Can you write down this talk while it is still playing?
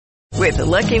With the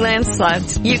Lucky Land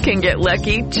Slots, you can get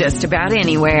lucky just about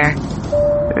anywhere.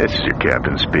 This is your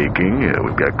captain speaking.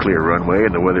 We've got clear runway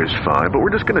and the weather's fine, but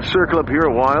we're just going to circle up here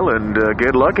a while and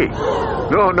get lucky.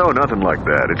 No, nothing like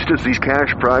that. It's just these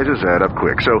cash prizes add up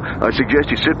quick. So I suggest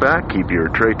you sit back, keep your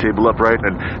tray table upright,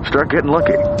 and start getting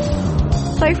lucky.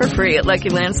 Play for free at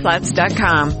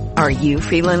LuckyLandSlots.com. Are you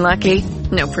feeling lucky?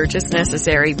 No purchase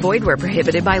necessary. Void where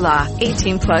prohibited by law.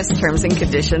 18+ terms and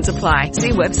conditions apply.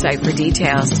 See website for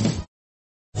details.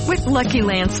 With Lucky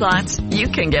Land Slots, you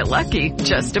can get lucky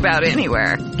just about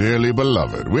anywhere. Dearly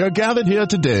beloved, we are gathered here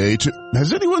today to...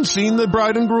 Has anyone seen the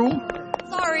bride and groom?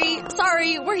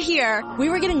 Sorry, we're here. We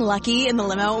were getting lucky in the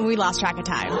limo and we lost track of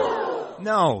time.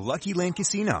 No, Lucky Land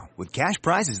Casino, with cash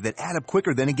prizes that add up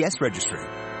quicker than a guest registry.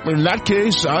 In that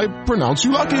case, I pronounce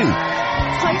you lucky.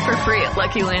 Play for free at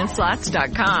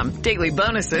LuckyLandSlots.com. Daily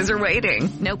bonuses are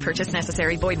waiting. No purchase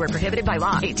necessary. Void where prohibited by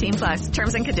law. 18+.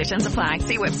 Terms and conditions apply.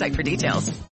 See website for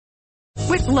details.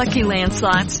 With Lucky Land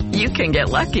Slots, you can get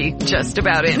lucky just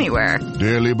about anywhere.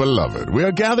 Dearly beloved, we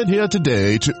are gathered here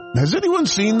today to... Has anyone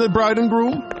seen the bride and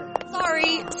groom?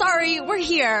 Sorry, we're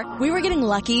here. We were getting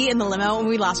lucky in the limo and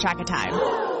we lost track of time.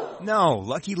 No,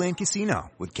 Lucky Land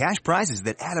Casino, with cash prizes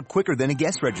that add up quicker than a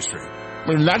guest registry.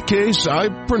 In that case, I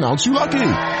pronounce you lucky.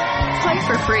 Play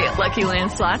for free at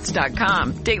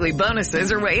LuckyLandSlots.com. Daily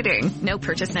bonuses are waiting. No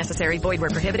purchase necessary. Void where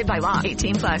prohibited by law.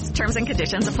 18+. Terms and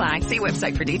conditions apply. See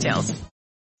website for details.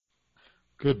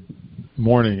 Good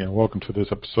morning and welcome to this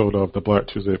episode of the Black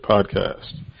Tuesday podcast.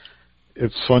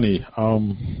 It's funny,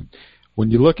 when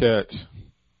you look at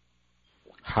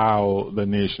how the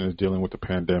nation is dealing with the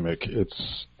pandemic,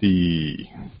 it's the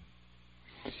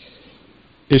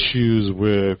issues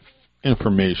with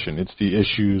information. It's the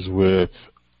issues with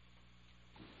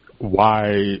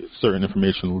why certain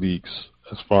information leaks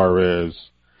as far as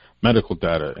medical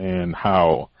data, and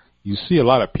how you see a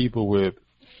lot of people with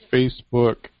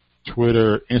Facebook,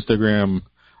 Twitter, Instagram,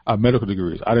 medical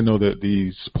degrees. I didn't know that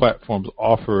these platforms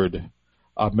offered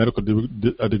medical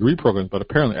degree programs, but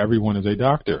apparently everyone is a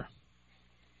doctor.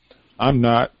 I'm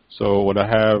not, so what I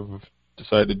have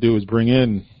decided to do is bring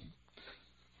in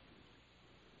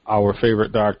our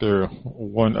favorite doctor,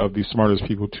 one of the smartest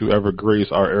people to ever grace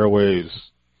our airways.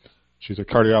 She's a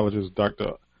cardiologist,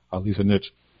 Dr. Alisa Nitsch.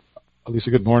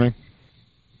 Alisa, good morning.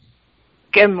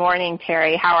 Good morning,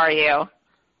 Terry. How are you?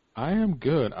 I am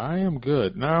good.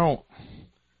 Now,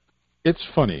 it's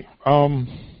funny.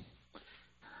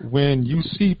 When you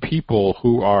see people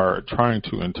who are trying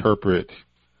to interpret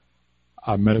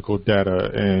medical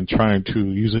data and trying to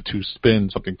use it to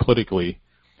spin something politically,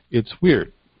 it's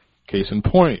weird. Case in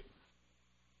point,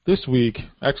 this week,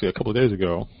 actually a couple of days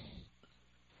ago,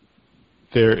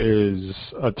 there is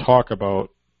a talk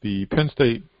about the Penn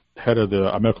State head of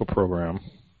the medical program.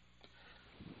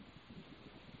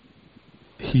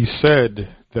 He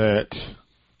said that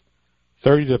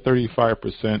 30 to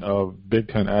 35% of Big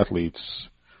Ten athletes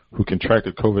who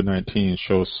contracted COVID-19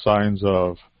 show signs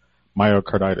of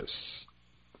myocarditis.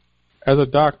 As a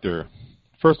doctor,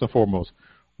 first and foremost,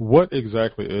 what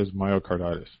exactly is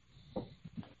myocarditis?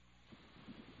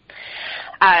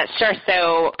 Sure.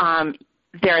 So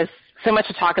there's so much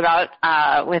to talk about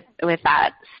with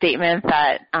that statement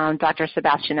that Dr.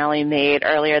 Sebastianelli made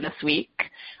earlier this week.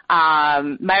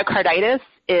 Myocarditis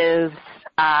is,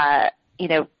 as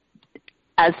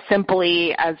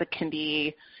simply as it can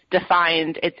be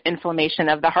defined, it's inflammation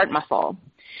of the heart muscle.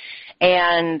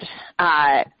 And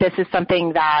this is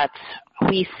something that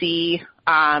we see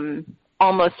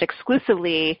almost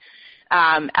exclusively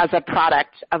as a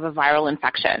product of a viral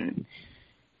infection.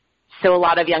 So a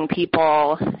lot of young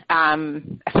people,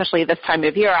 especially this time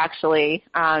of year actually,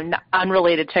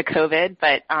 unrelated to COVID,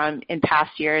 but in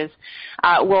past years,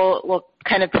 will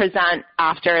kind of present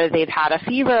after they've had a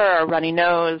fever or a runny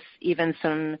nose, even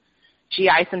some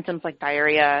GI symptoms like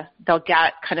diarrhea. They'll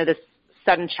get kind of this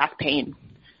sudden chest pain,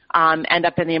 end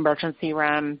up in the emergency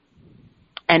room,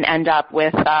 and end up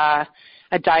with a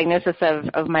diagnosis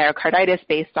of myocarditis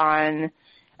based on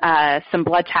some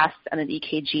blood tests and an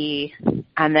EKG,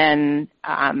 and then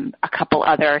a couple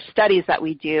other studies that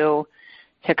we do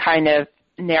to kind of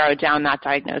narrow down that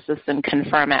diagnosis and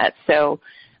confirm it. So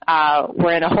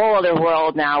we're in a whole other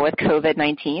world now with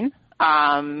COVID-19,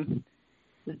 and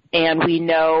we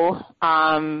know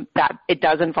that it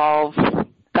does involve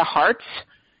the heart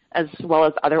as well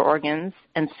as other organs,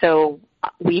 and so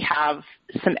we have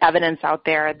some evidence out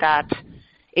there that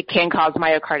it can cause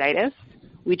myocarditis.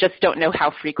 We just don't know how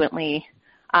frequently.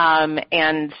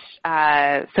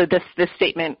 So this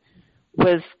statement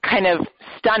was kind of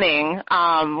stunning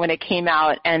when it came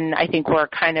out, and I think we're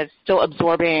kind of still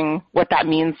absorbing what that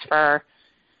means for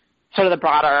sort of the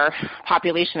broader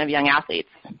population of young athletes.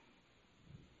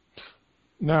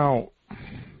 Now,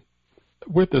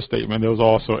 with this statement, there was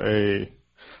also a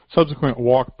subsequent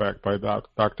walkback by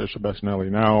Dr. Shabeshnelli.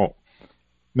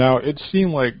 Now it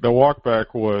seemed like the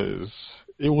walkback was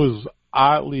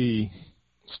oddly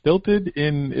stilted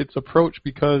in its approach,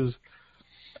 because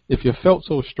if you felt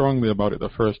so strongly about it the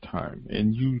first time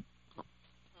and you,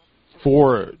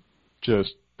 for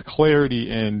just clarity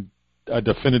and a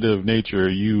definitive nature,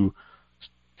 you,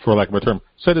 for lack of a term,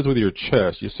 said it with your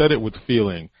chest, you said it with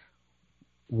feeling.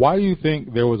 Why do you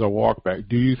think there was a walkback?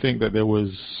 Do you think that there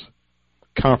was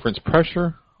conference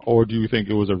pressure, or do you think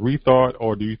it was a rethought,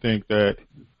 or do you think that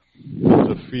it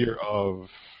was a fear of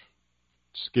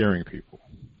scaring people?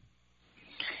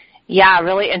 Yeah,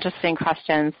 really interesting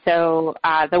question. So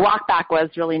the walkback was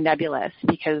really nebulous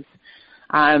because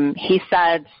he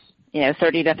said,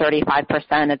 30 to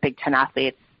 35% of Big Ten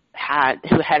athletes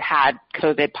who had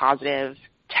COVID positive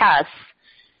tests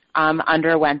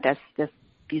underwent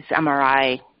these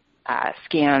MRI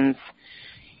scans.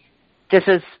 This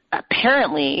is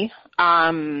apparently,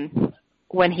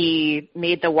 when he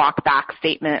made the walkback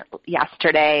statement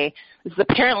yesterday, this is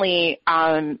apparently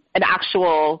an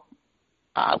actual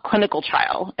clinical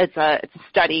trial. It's a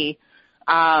study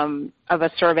of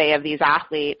a survey of these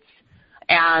athletes,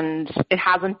 and it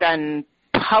hasn't been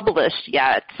published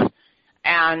yet.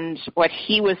 And what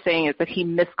he was saying is that he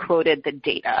misquoted the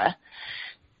data.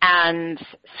 And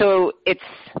so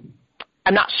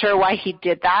I'm not sure why he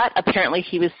did that. Apparently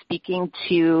he was speaking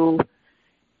to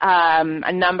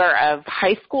a number of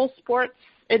high school sports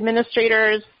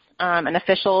administrators and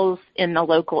officials in the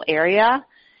local area.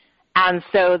 And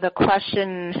so the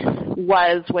question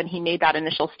was, when he made that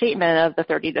initial statement of the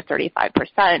 30 to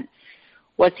 35%,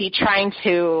 was he trying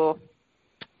to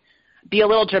be a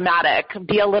little dramatic,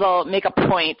 make a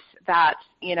point that,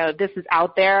 this is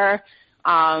out there,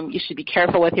 you should be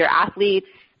careful with your athletes,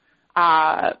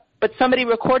 but somebody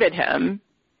recorded him,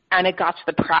 and it got to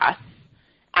the press,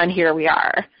 and here we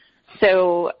are.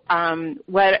 So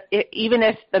even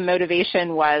if the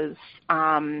motivation was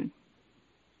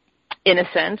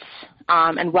innocent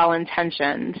and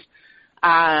well-intentioned,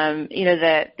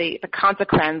 the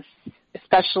consequence,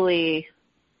 especially,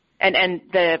 and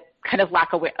the kind of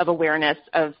lack of awareness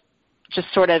of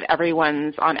just sort of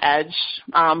everyone's on edge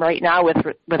right now with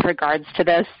regards to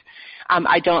this,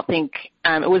 I don't think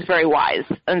it was very wise.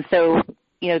 And so,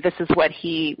 this is what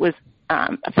he was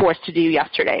forced to do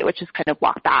yesterday, which is kind of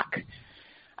walk back.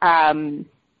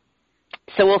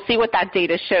 So we'll see what that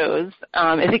data shows.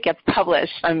 If it gets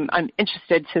published, I'm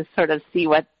interested to sort of see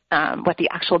what the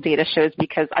actual data shows,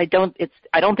 because I don't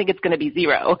think it's going to be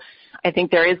zero. I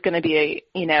think there is going to be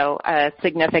a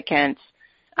significant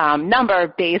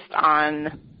number based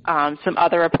on some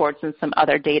other reports and some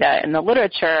other data in the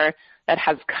literature that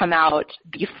has come out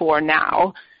before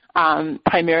now,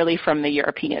 primarily from the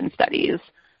European studies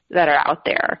that are out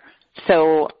there.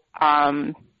 So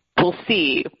we'll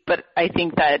see, but I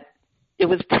think that it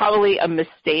was probably a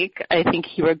mistake. I think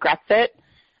he regrets it,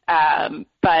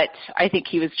 but I think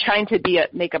he was trying to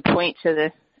make a point to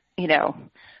the,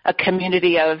 a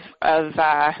community of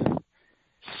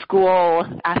school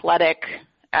athletic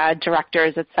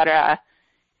directors, et cetera,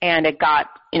 and it got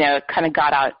out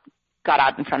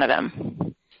in front of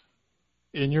him.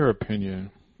 In your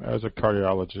opinion, as a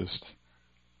cardiologist,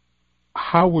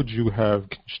 how would you have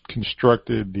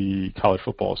constructed the college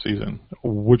football season?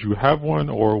 Would you have one,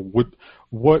 or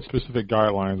what specific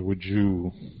guidelines would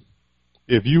you,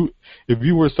 if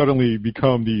you were suddenly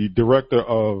become the director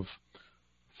of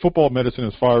football medicine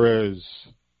as far as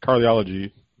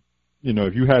cardiology,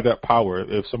 if you had that power,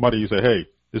 if somebody said, hey,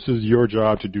 this is your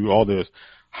job to do all this,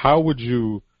 how would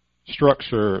you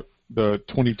structure the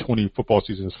 2020 football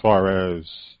season as far as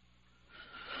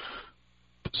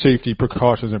safety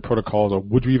precautions and protocols, or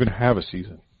would you even have a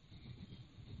season?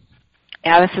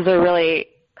 Yeah, this is a really,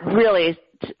 really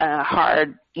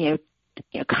hard,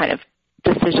 kind of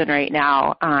decision right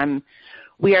now.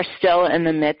 We are still in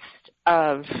the midst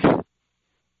of,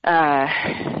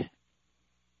 kind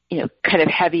of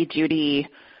heavy duty,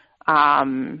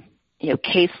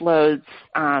 caseloads.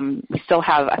 We still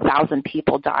have 1,000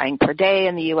 people dying per day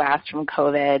in the U.S. from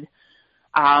COVID.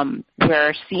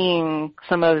 We're seeing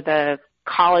some of the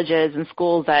colleges and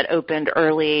schools that opened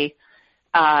early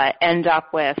end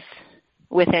up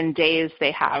within days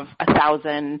they have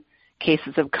 1,000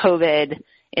 cases of COVID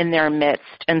in their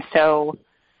midst. And so,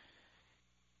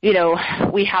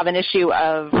 we have an issue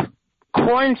of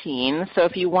quarantine. So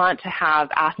if you want to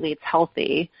have athletes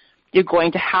healthy, you're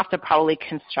going to have to probably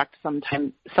construct some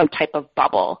type of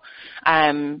bubble,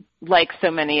 like so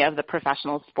many of the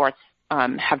professional sports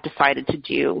have decided to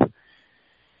do.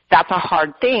 That's a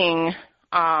hard thing,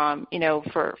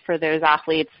 for those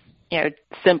athletes,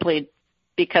 simply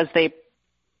because they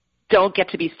don't get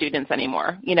to be students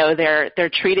anymore. They're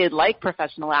treated like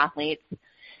professional athletes,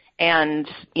 and,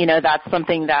 that's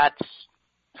something that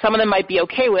some of them might be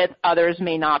okay with, others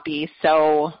may not be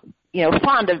so,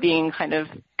 fond of being kind of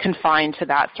confined to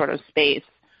that sort of space.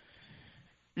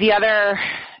 The other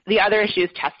issue is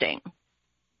testing.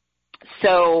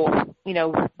 So,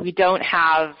 we don't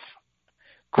have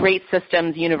great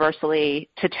systems universally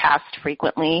to test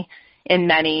frequently in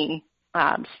many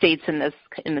states in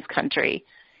this country.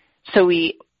 So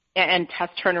and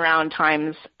test turnaround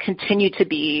times continue to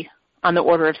be on the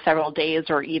order of several days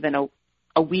or even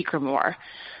a week or more.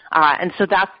 And so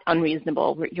that's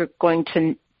unreasonable. You're going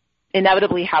to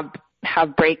inevitably have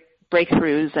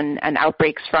breakthroughs and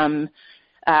outbreaks from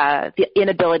the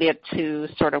inability to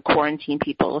sort of quarantine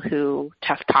people who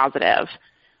test positive.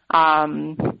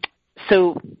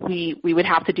 So we would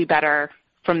have to do better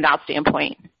from that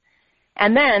standpoint.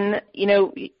 And then,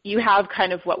 you have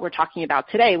kind of what we're talking about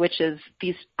today, which is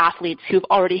these athletes who've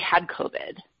already had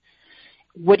COVID.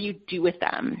 What do you do with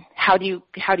them? How do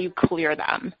you clear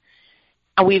them?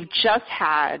 And we've just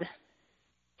had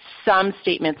some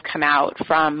statements come out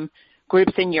from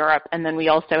groups in Europe, and then we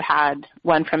also had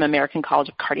one from American College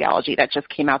of Cardiology that just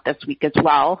came out this week as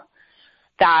well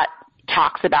that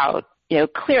talks about,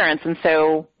 clearance. And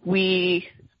so we,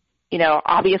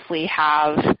 obviously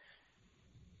have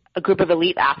a group of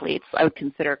elite athletes. I would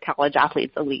consider college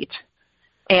athletes elite.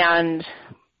 And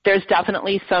there's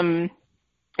definitely some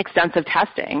extensive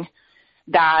testing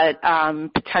that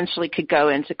potentially could go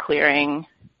into clearing,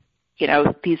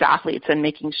 these athletes and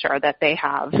making sure that they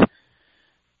have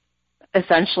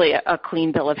essentially a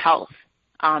clean bill of health,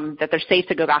 that they're safe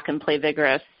to go back and play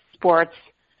vigorous sports.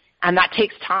 And that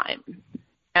takes time.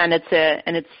 And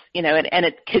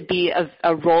it could be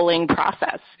a rolling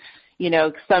process.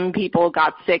 Some people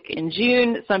got sick in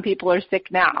June, some people are sick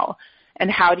now.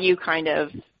 And how do you kind of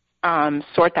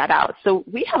sort that out? So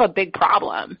we have a big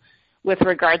problem with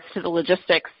regards to the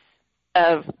logistics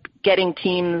of getting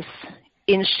teams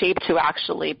in shape to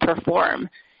actually perform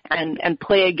and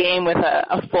play a game with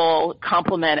a full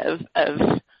complement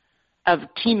of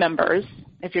team members,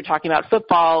 if you're talking about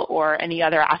football or any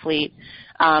other athlete,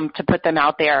 to put them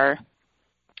out there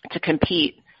to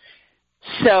compete.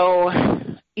 So,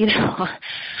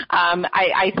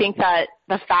 I think that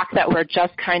the fact that we're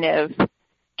just kind of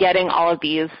getting all of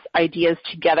these ideas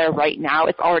together right now,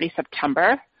 it's already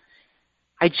September.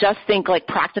 I just think, like,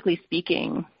 practically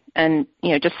speaking, and,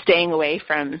 just staying away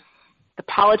from the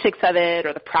politics of it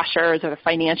or the pressures or the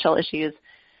financial issues,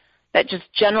 that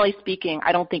just generally speaking,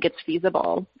 I don't think it's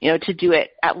feasible, to do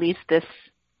it at least this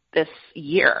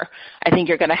year. I think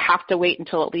you're going to have to wait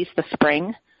until at least the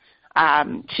spring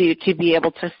to be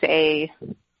able to say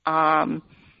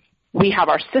we have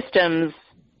our systems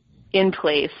in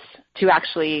place to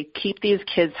actually keep these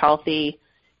kids healthy,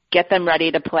 get them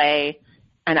ready to play,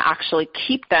 and actually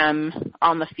keep them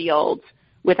on the field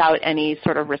without any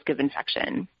sort of risk of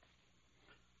infection.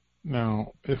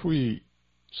 Now, if we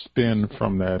spin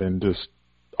from that and just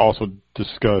also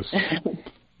discuss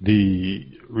the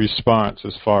response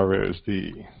as far as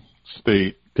the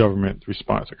state government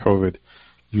response to COVID,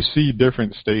 you see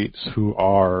different states who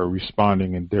are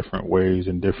responding in different ways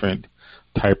and different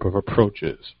type of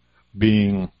approaches,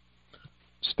 being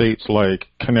states like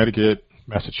Connecticut,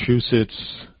 Massachusetts,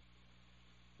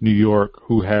 New York,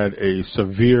 who had a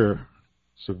severe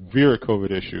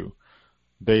COVID issue.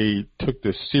 They took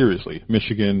this seriously.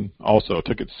 Michigan also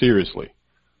took it seriously.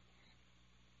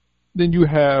 Then you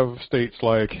have states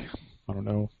like,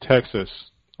 Texas,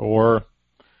 or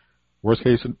worst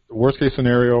case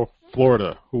scenario,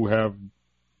 Florida, who have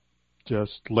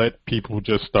just let people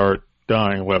just start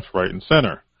dying left, right, and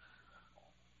center.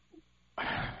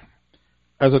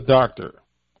 As a doctor,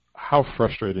 how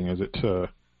frustrating is it to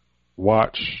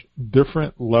watch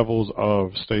different levels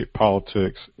of state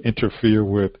politics interfere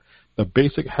with the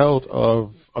basic health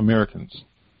of Americans?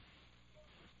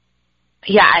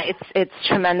 Yeah, it's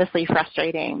tremendously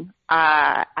frustrating.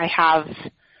 I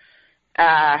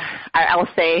will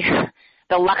say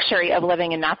the luxury of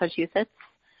living in Massachusetts.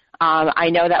 I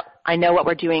know what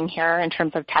we're doing here in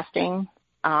terms of testing.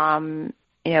 One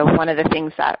of the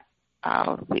things that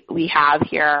we have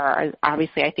here is,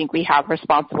 obviously, I think we have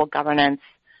responsible governance.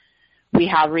 We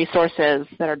have resources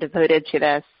that are devoted to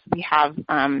this. We have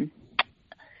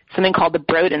something called the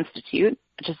Broad Institute,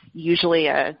 which is usually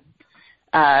a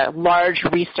large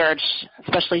research,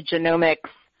 especially genomics,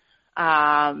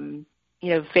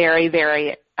 very,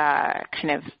 very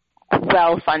kind of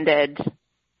well-funded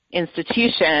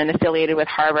institution affiliated with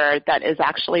Harvard that is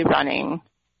actually running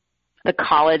the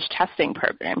college testing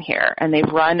program here, and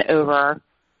they've run over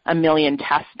 1 million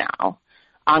tests now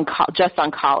just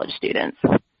on college students.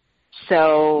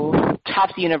 So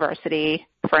Tufts University,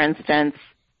 for instance,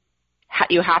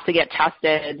 you have to get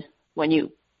tested when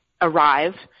you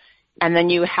arrive, and then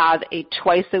you have a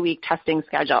twice-a-week testing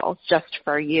schedule just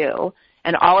for you,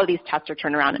 and all of these tests are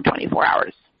turned around in 24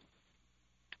 hours.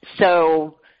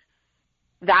 So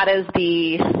that is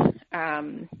the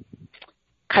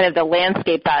kind of the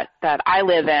landscape that I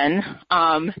live in.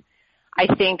 I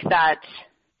think that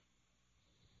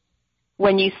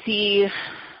when you see,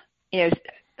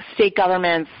 state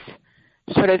governments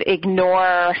sort of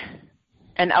ignore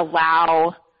and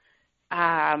allow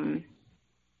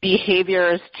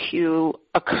behaviors to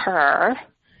occur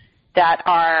that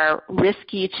are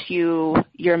risky to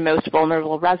your most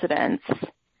vulnerable residents,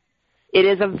 it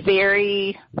is a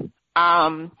very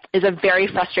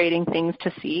frustrating thing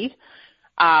to see.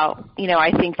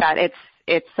 I think that it's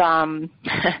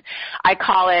I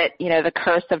call it, the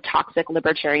curse of toxic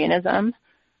libertarianism,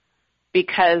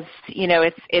 because,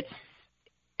 it's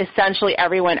essentially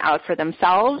everyone out for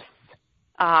themselves.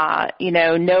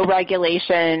 No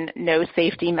regulation, no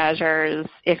safety measures.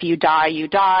 If you die, you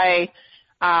die.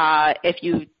 If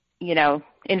you,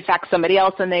 infect somebody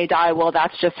else and they die, well,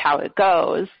 that's just how it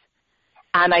goes.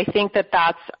 And I think that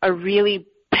that's a really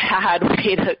bad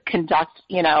way to conduct,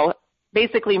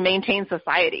 basically maintain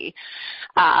society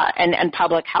and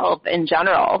public health in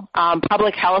general.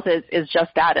 Public health is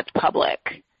just that, it's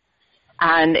public.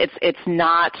 And it's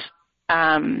not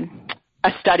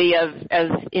a study of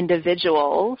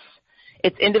individuals.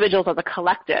 It's individuals as a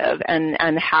collective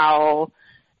and how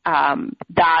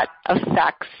that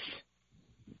affects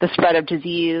the spread of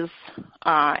disease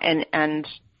and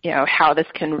how this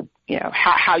can,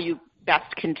 how you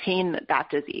best contain that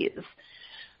disease.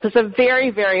 So it's a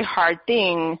very, very hard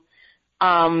thing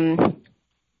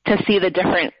to see the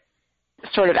different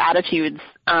sort of attitudes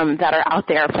that are out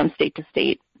there from state to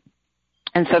state.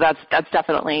 And so that's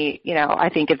definitely, I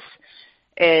think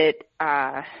it's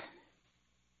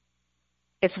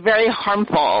very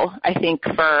harmful, I think,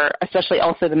 for especially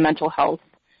also the mental health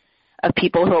of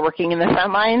people who are working in the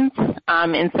front lines.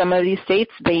 In some of these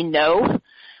states, they know,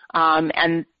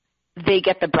 and they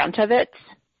get the brunt of it.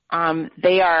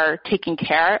 They are taking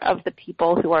care of the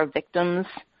people who are victims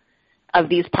of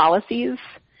these policies,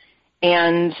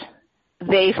 and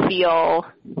they feel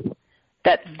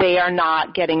that they are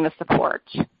not getting the support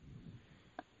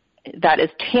that is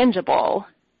tangible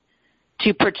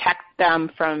to protect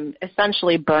them from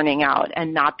essentially burning out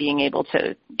and not being able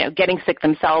to, getting sick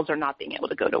themselves or not being able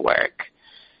to go to work.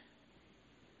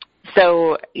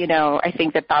 So, I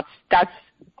think that's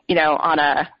on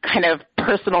a kind of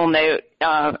personal note,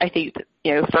 I think,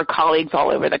 for colleagues all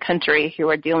over the country who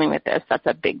are dealing with this, that's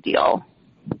a big deal.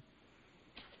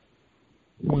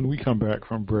 When we come back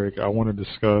from break, I want to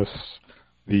discuss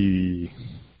the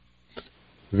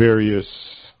various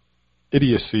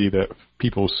idiocy that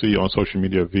people see on social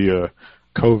media via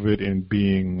COVID and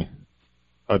being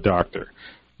a doctor.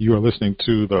 You are listening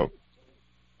to the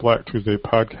Black Tuesday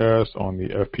podcast on the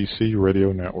FPC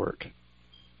Radio Network.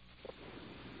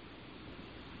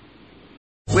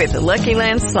 With the Lucky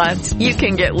Land Slots, you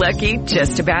can get lucky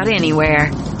just about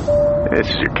anywhere. This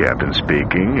is your captain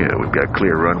speaking. We've got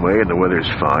clear runway and the weather's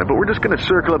fine, but we're just going to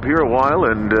circle up here a while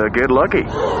and get lucky.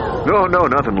 No,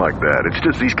 nothing like that. It's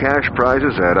just these cash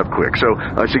prizes add up quick. So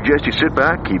I suggest you sit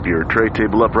back, keep your tray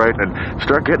table upright, and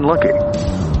start getting lucky.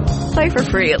 Play for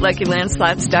free at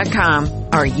LuckyLandSlots.com.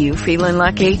 Are you feeling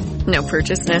lucky? No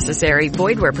purchase necessary.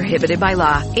 Void where prohibited by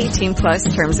law.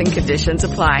 18+ terms and conditions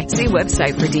apply. See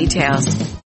website for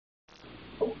details.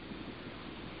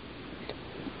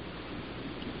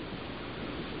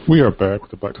 We are back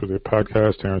with the Black Tuesday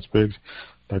podcast. Terrence Biggs,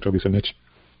 Dr. Elisa Nitsch.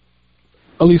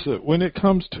 Elisa, when it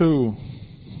comes to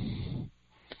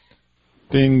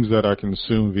things that I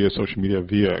consume via social media,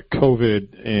 via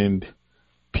COVID, and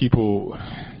people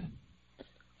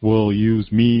will use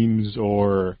memes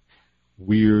or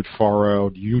weird,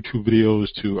 far-out YouTube videos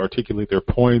to articulate their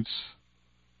points,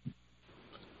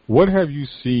 what have you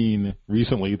seen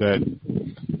recently that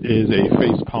is a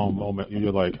facepalm moment?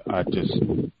 You're like, I just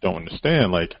don't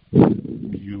understand. Like,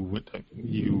 you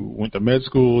went to med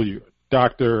school, you're a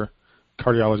doctor,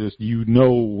 cardiologist, you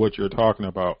know what you're talking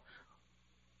about.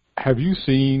 Have you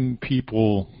seen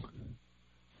people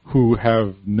who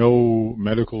have no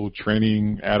medical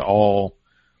training at all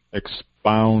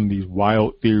expound these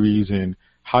wild theories, and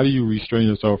how do you restrain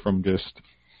yourself from just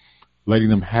letting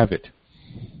them have it?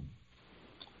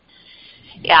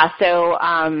 Yeah, so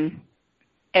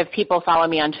if people follow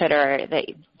me on Twitter,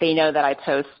 they know that I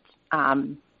post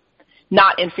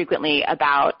not infrequently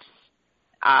about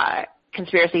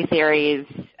conspiracy theories,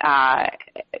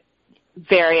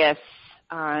 various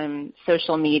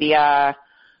social media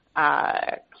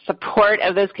support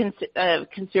of those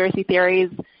conspiracy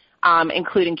theories,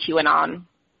 including QAnon.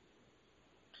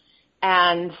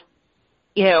 And,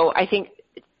 I think,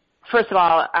 first of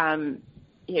all,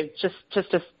 just to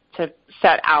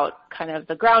set out kind of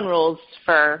the ground rules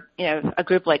for, a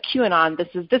group like QAnon, this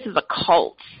is a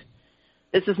cult.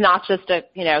 This is not just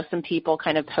some people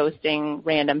kind of posting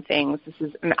random things. This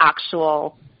is an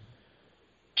actual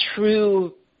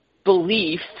true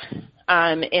belief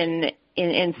in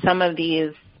some of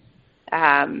these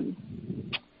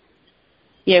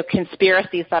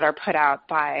conspiracies that are put out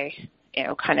by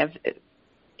kind of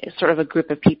sort of a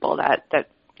group of people that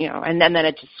and then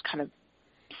it just kind of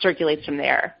circulates from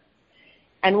there.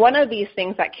 And one of these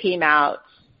things that came out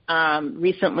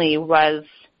recently was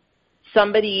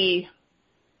somebody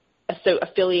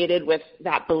affiliated with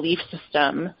that belief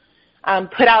system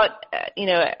put out in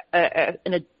a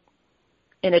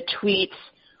tweet,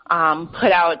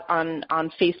 put out on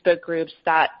Facebook groups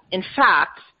that, in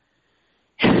fact,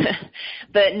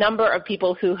 the number of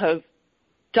people who have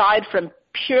died from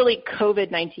purely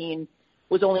COVID-19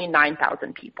 was only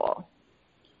 9,000 people.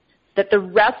 That the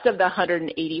rest of the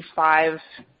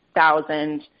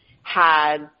 185,000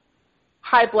 had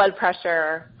high blood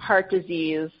pressure, heart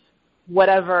disease,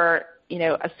 whatever,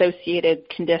 associated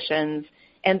conditions,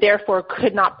 and therefore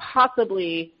could not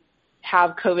possibly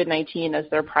have COVID-19 as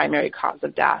their primary cause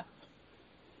of death.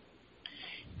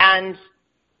 And,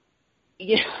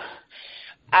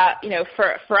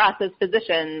 for us as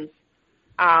physicians,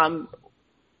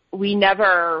 we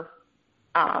never,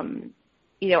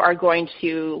 are going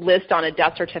to list on a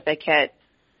death certificate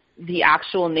the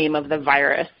actual name of the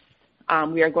virus.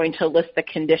 We are going to list the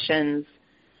conditions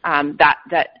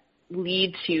that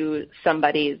lead to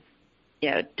somebody's,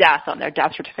 death on their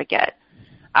death certificate.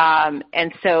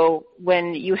 And so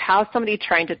when you have somebody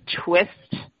trying to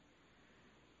twist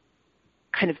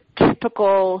kind of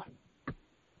typical,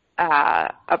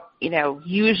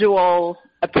 usual,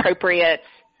 appropriate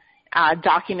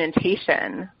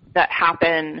documentation that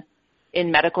happen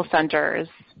in medical centers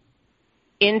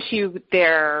into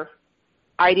their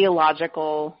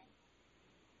ideological,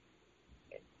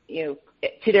 to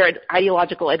their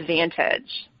ideological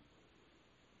advantage,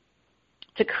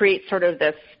 to create sort of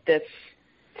this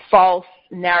false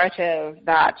narrative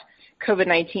that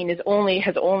COVID-19 has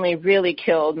only really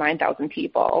killed 9,000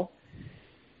 people.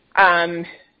 It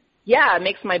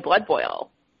makes my blood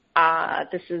boil.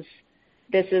 This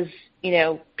is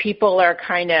people are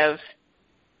kind of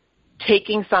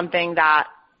taking something that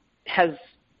has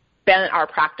been our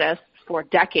practice for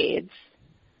decades,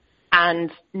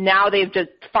 and now they've just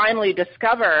finally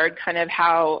discovered kind of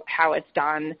how it's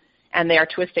done, and they are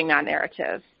twisting that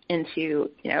narrative into,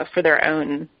 for their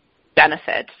own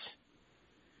benefit.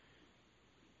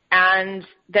 And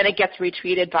then it gets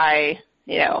retweeted by,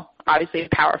 obviously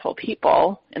powerful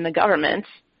people in the government,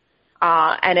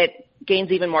 and it gains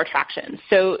even more traction.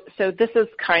 So this is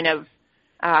kind of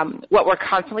what we're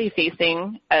constantly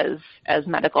facing as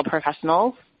medical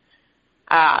professionals,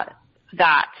 that,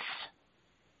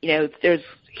 there's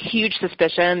huge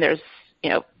suspicion. There's,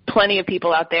 plenty of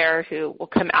people out there who will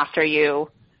come after you.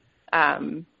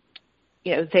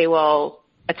 They will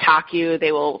attack you.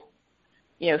 They will,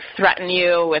 threaten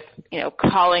you with,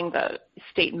 calling the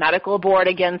state medical board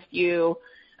against you.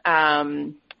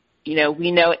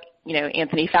 We know,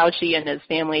 Anthony Fauci and his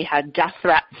family had death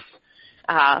threats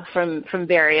from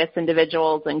various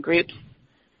individuals and groups.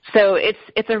 So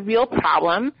it's a real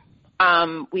problem.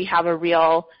 We have a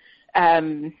real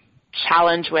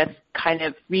challenge with kind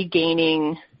of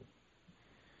regaining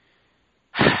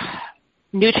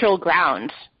neutral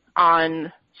ground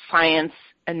on science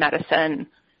and medicine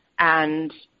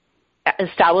and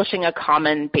establishing a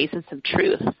common basis of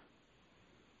truth.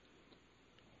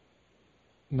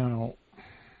 Now,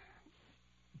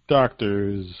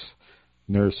 doctors,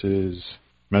 nurses,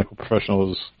 medical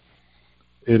professionals,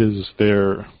 it is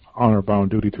their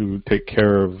honor-bound duty to take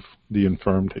care of the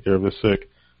infirm, take care of the sick.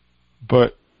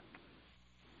 But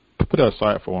put that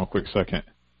aside for one quick second.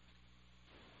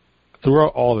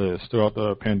 Throughout all this, throughout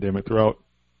the pandemic,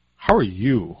 how are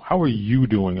you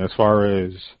doing as far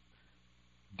as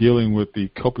dealing with the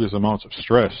copious amounts of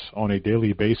stress on a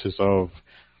daily basis of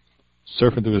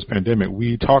surfing through this pandemic?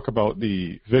 We talk about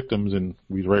the victims, and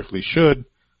we rightfully should.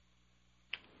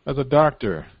 As a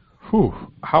doctor,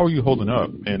 how are you holding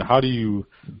up, and how do you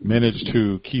manage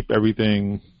to keep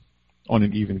everything on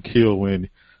an even keel when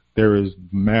there is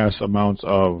mass amounts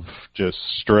of just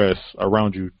stress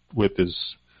around you with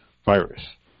this virus.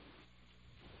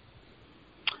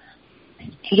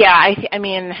 Yeah, I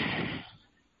mean,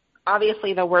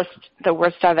 obviously the worst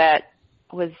of it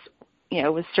was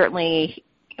certainly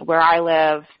where I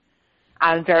live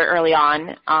very early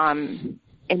on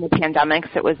in the pandemic.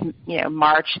 So it was,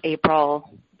 March, April,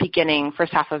 beginning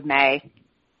first half of May.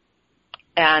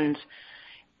 And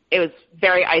it was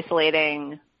very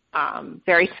isolating,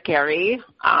 very scary,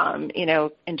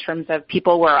 in terms of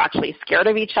people were actually scared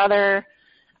of each other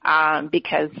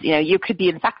because, you could be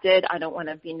infected. I don't want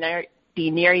to be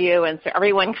near you. And so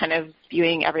everyone kind of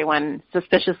viewing everyone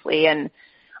suspiciously. And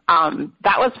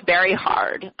that was very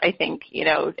hard. I think,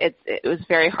 it was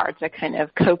very hard to kind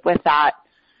of cope with that,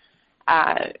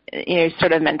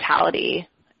 sort of mentality.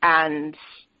 And,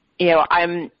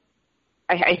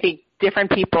 I think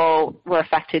different people were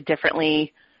affected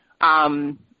differently.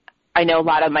 I know a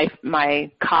lot of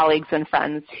my colleagues and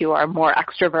friends who are more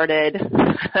extroverted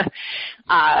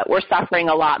were suffering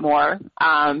a lot more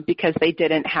because they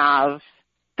didn't have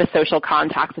the social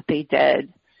contacts that they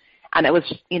did. And it was,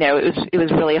 it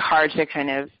was really hard to kind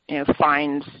of,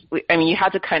 find, you had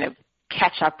to kind of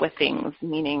catch up with things,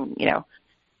 meaning,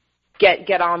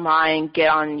 get online, get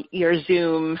on your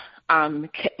Zoom,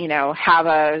 have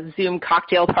a Zoom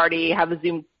cocktail party, have a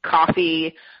Zoom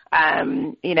coffee, have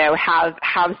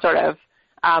sort of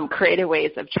creative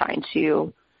ways of trying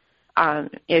to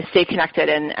stay connected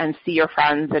and see your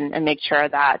friends and make sure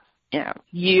that,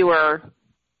 you were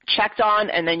checked on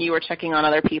and then you were checking on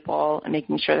other people and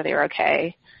making sure that they were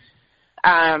okay.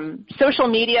 Social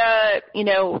media,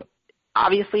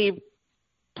 obviously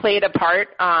played a part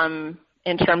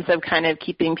in terms of kind of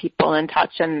keeping people in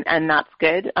touch, and that's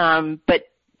good. But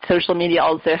social media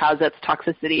also has its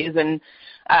toxicities, and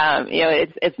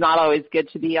it's not always good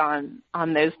to be on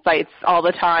those sites all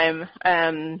the time.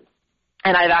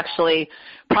 And I've actually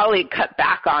probably cut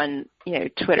back on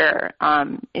Twitter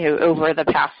over the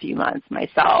past few months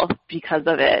myself because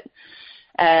of it.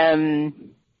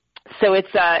 So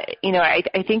it's I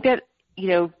think that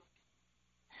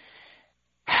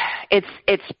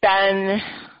it's been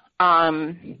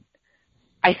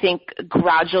I think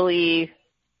gradually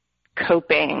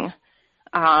coping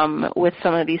with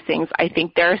some of these things. I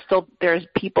think there's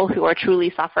people who are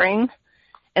truly suffering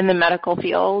in the medical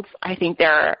field. I think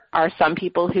there are some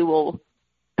people who will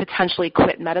potentially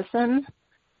quit medicine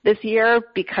this year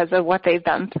because of what they've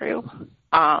been through.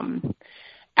 And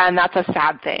that's a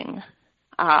sad thing.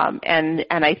 And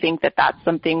I think that that's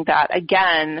something that,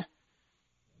 again,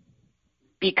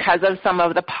 because of some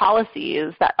of the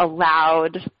policies that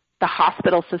allowed the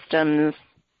hospital systems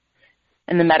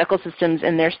and the medical systems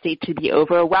in their state to be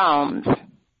overwhelmed,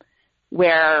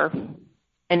 where,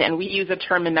 and we use a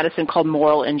term in medicine called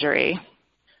moral injury.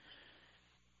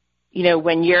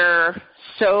 When you're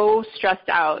so stressed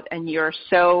out and you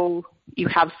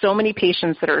have so many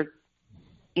patients that are,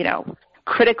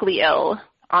 critically ill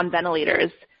on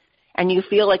ventilators, and you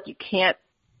feel like you can't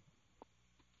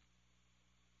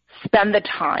spend the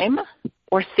time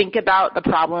or think about the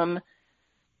problem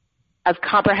as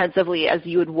comprehensively as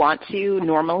you would want to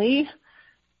normally,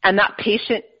 and that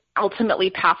patient ultimately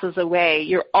passes away,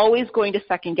 you're always going to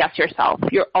second guess yourself.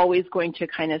 You're always going to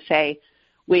kind of say,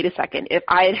 wait a second, if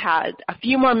I had had a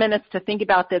few more minutes to think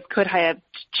about this, could I have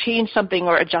changed something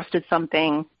or adjusted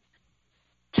something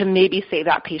to maybe save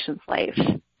that patient's life?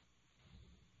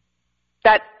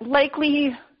 That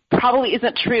likely probably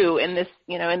isn't true in this,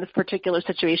 in this particular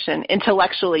situation.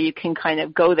 Intellectually, you can kind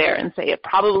of go there and say it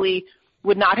probably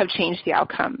would not have changed the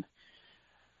outcome.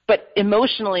 But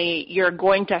emotionally, you're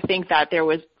going to think that there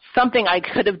was something I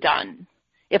could have done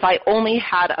if I only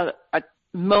had a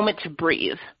moment to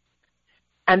breathe.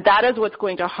 And that is what's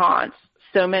going to haunt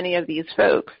so many of these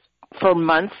folks for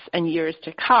months and years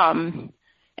to come,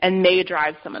 and may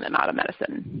drive some of them out of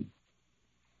medicine.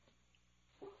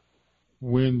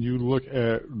 When you look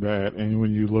at that, and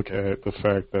when you look at the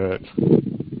fact that,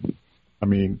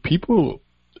 people,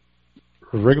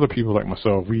 regular people like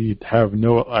myself, we have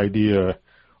no idea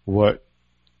what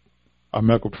our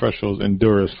medical professionals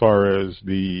endure as far as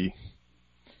the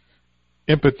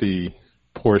empathy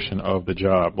portion of the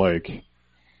job. Like,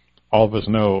 all of us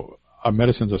know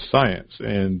medicine's a science,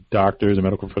 and doctors and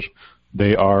medical professionals,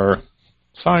 they are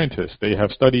scientists. They have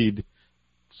studied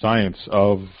science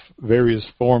of various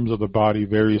forms of the body,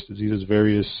 various diseases,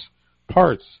 various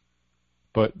parts.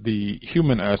 But the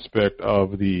human aspect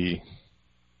of the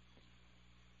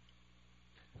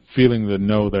feeling to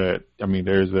know that,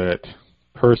 there's that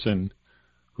person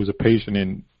who's a patient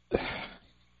and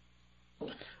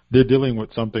they're dealing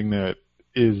with something that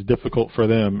is difficult for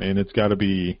them, and it's got to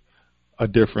be a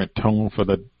different tone for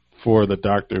the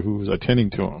doctor who's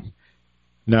attending to them.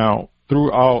 Now,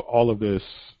 throughout all of this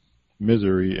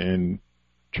misery, and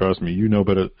trust me,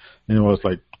 better, it's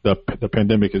like the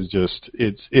pandemic is just,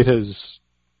 it has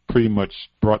pretty much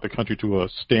brought the country to a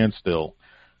standstill.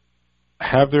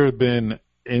 Have there been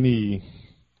any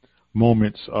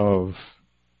moments of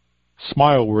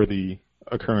smile-worthy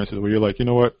occurrences where you're like, you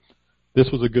know what, this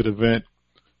was a good event,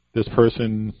 this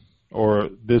person or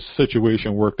this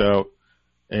situation worked out,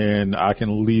 and I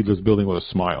can leave this building with a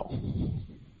smile?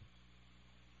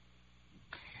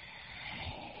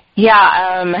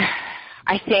 Yeah,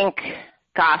 I think,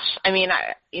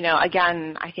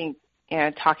 again, I think,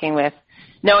 talking with,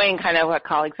 knowing kind of what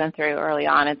colleagues went through early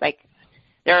on, it's like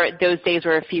those days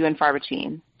were few and far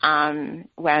between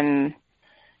when,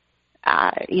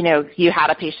 you had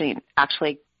a patient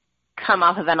actually come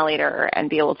off a ventilator and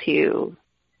be able to,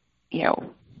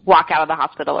 walk out of the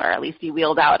hospital, or at least be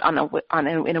wheeled out in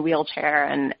a wheelchair.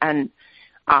 And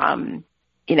I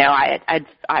had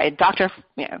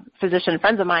physician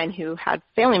friends of mine who had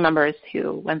family members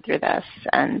who went through this,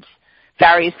 and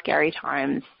very scary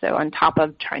times. So on top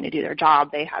of trying to do their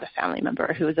job, they had a family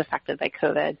member who was affected by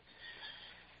COVID.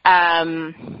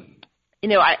 I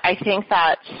think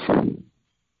that,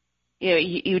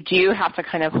 you do have to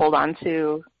kind of hold on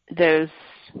to those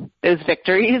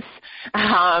victories,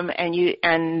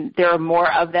 and there are more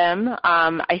of them.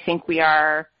 I think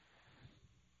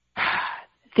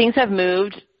things have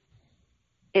moved.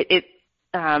 It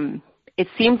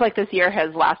seems like this year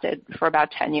has lasted for about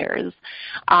 10 years.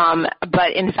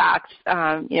 But in fact,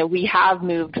 we have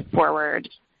moved forward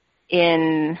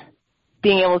in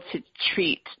being able to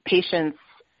treat patients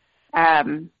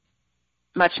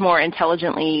much more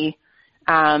intelligently.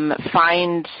 I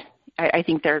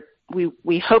think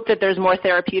we hope that there's more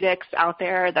therapeutics out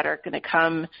there that are going to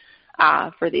come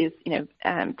for these,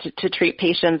 to treat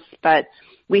patients. But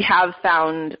we have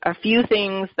found a few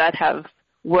things that have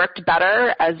worked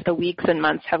better as the weeks and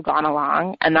months have gone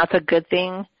along, and that's a good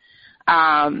thing.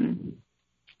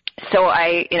 So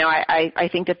I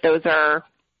think that those are,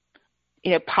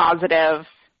 positive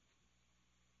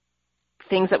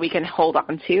things that we can hold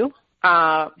on to.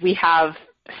 We have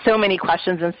so many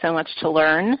questions and so much to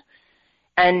learn.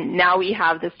 And now we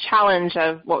have this challenge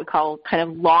of what we call kind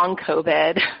of long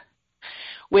COVID,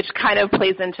 which kind of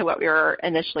plays into what we were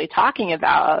initially talking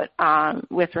about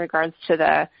with regards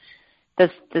to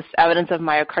this evidence of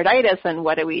myocarditis, and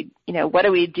what do we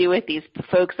do with these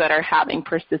folks that are having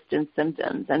persistent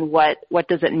symptoms, and what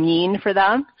does it mean for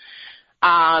them?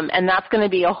 And that's going to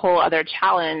be a whole other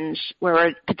challenge, where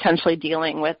we're potentially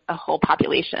dealing with a whole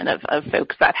population of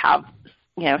folks that have,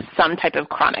 some type of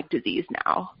chronic disease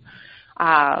now.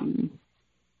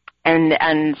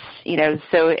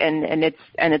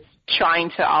 It's trying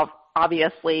to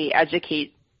obviously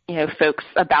educate, folks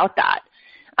about that.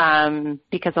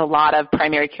 Because a lot of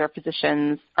primary care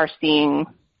physicians are seeing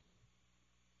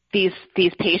these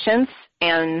patients,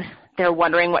 and they're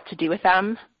wondering what to do with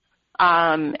them.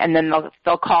 And then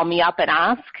they'll call me up and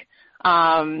ask.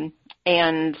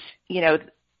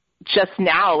 Just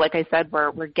now, like I said,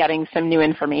 we're getting some new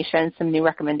information, some new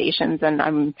recommendations, and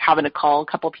I'm having to call a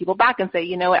couple people back and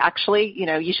say, actually,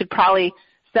 you should probably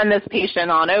send this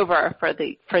patient on over for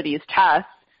these tests,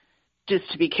 just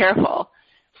to be careful.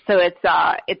 So it's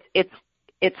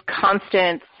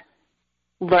constant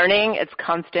learning. It's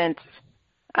constant,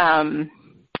 I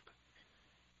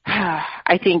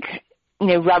think,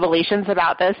 revelations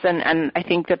about this, and I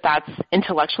think that that's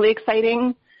intellectually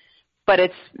exciting, but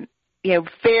it's,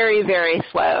 very, very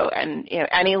slow, and,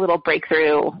 any little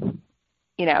breakthrough,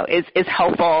 is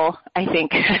helpful, I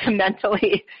think,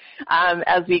 mentally,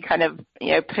 as we kind of,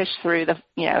 push through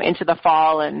into the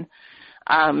fall. And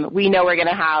we know we're going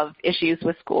to have issues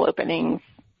with school openings.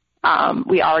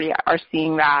 We already are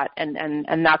seeing that,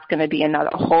 and that's going to be a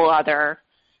whole other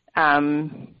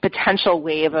potential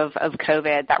wave of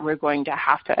COVID that we're going to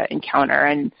have to encounter,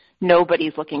 and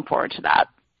nobody's looking forward to that.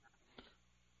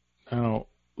 Now,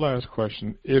 last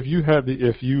question: if you had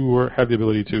the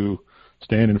ability to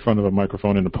stand in front of a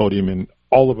microphone and a podium in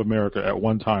all of America at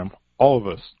one time, all of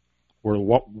us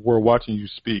were watching you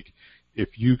speak,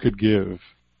 if you could give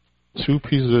 2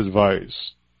 pieces of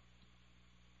advice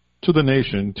to the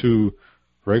nation, to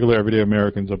regular everyday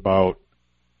Americans, about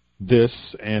this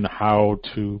and how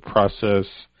to process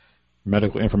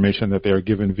medical information that they are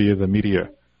given via the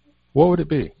media, what would it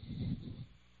be?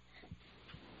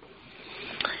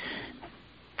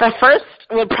 The first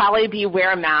would probably be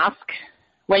wear a mask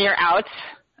when you're out.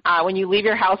 When you leave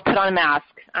your house, put on a mask.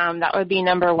 That would be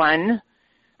number one.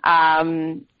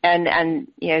 And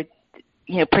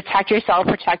protect yourself,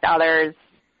 protect others,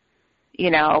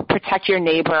 protect your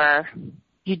neighbor.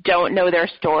 You don't know their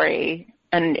story,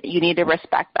 and you need to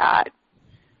respect that.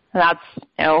 And that's,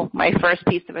 my first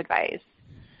piece of advice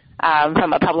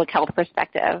from a public health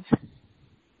perspective.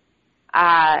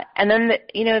 And then,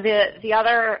 the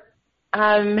other,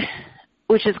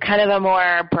 which is kind of a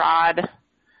more broad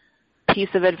piece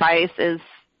of advice is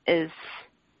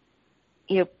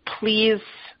please,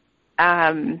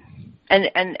 and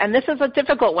this is a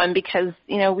difficult one because,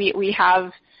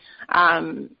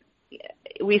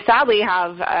 we sadly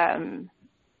have,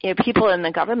 people in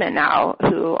the government now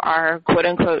who are quote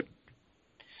unquote,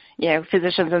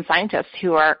 physicians and scientists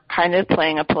who are kind of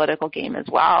playing a political game as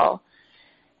well.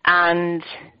 And,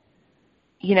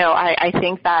 I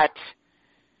think that,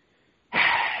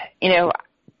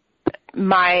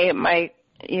 my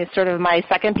sort of my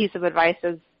second piece of advice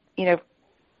is,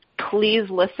 please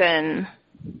listen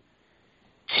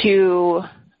to,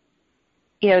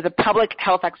 the public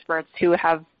health experts who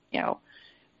have,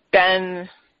 been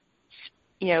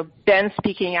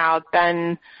speaking out,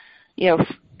 kind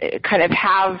of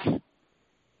have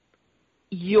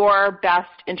your best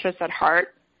interests at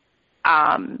heart,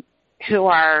 who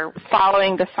are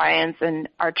following the science and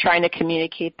are trying to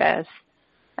communicate this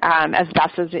as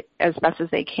best as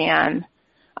they can.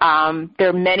 There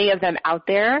are many of them out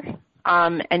there,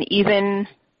 and even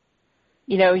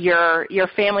your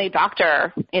family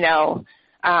doctor,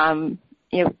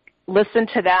 listen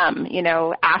to them,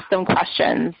 ask them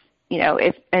questions,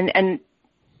 and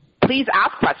please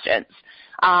ask questions.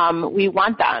 We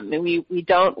want them. We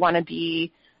don't want to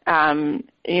be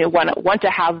want to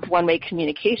have one-way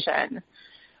communication,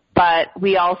 but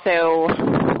we also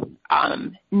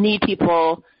need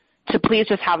people to please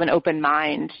just have an open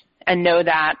mind and know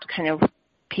that kind of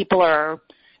people are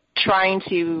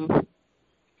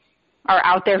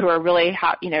out there who are really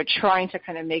trying to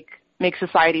kind of make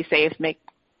society safe, make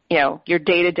your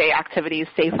day-to-day activities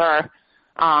safer,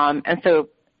 and so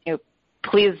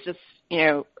please just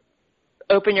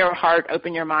open your heart,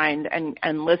 open your mind,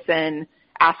 and listen,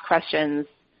 ask questions,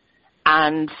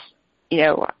 and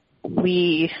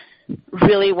we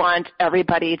really want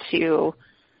everybody to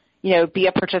be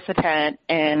a participant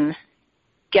in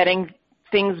getting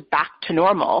things back to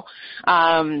normal.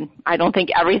 I don't think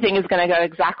everything is going to go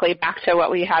exactly back to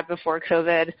what we had before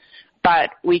COVID,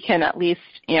 but we can at least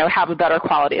have a better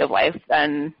quality of life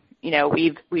than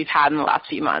we've had in the last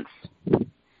few months.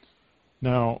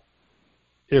 Now,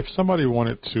 if somebody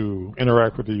wanted to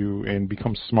interact with you and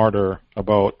become smarter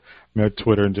about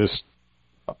Twitter and just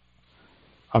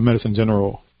medicine in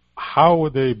general, how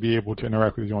would they be able to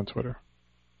interact with you on Twitter?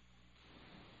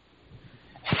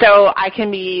 So I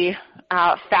can be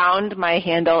found. My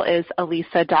handle is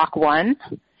AlisaDoc1,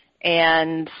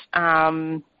 and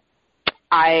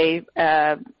I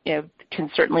can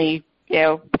certainly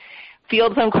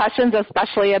field some questions,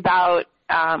 especially about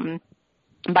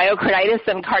myocarditis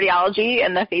and cardiology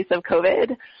in the face of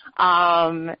COVID.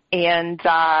 I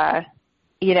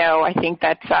think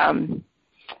that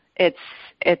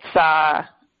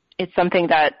it's something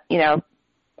that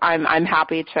I'm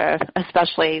happy to,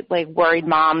 especially like worried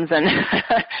moms and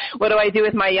what do I do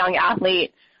with my young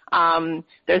athlete?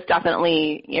 There's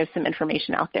definitely some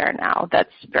information out there now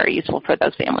that's very useful for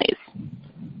those families.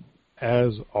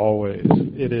 As always,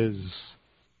 it is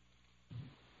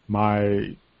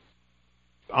my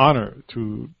honor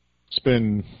to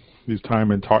spend this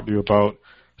time and talk to you about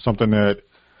something that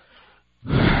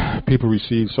people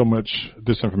receive so much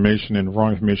disinformation and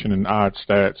wrong information and odd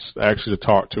stats. Actually, to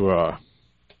talk to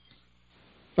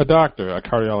a doctor, a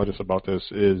cardiologist about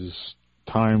this is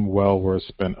time well worth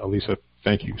spent. Alisa,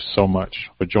 thank you so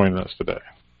much for joining us today.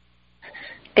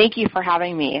 Thank you for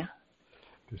having me.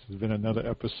 This has been another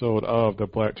episode of the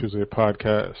Black Tuesday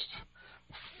podcast.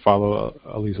 Follow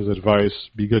Alisa's advice,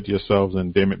 be good to yourselves,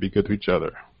 and damn it, be good to each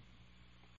other.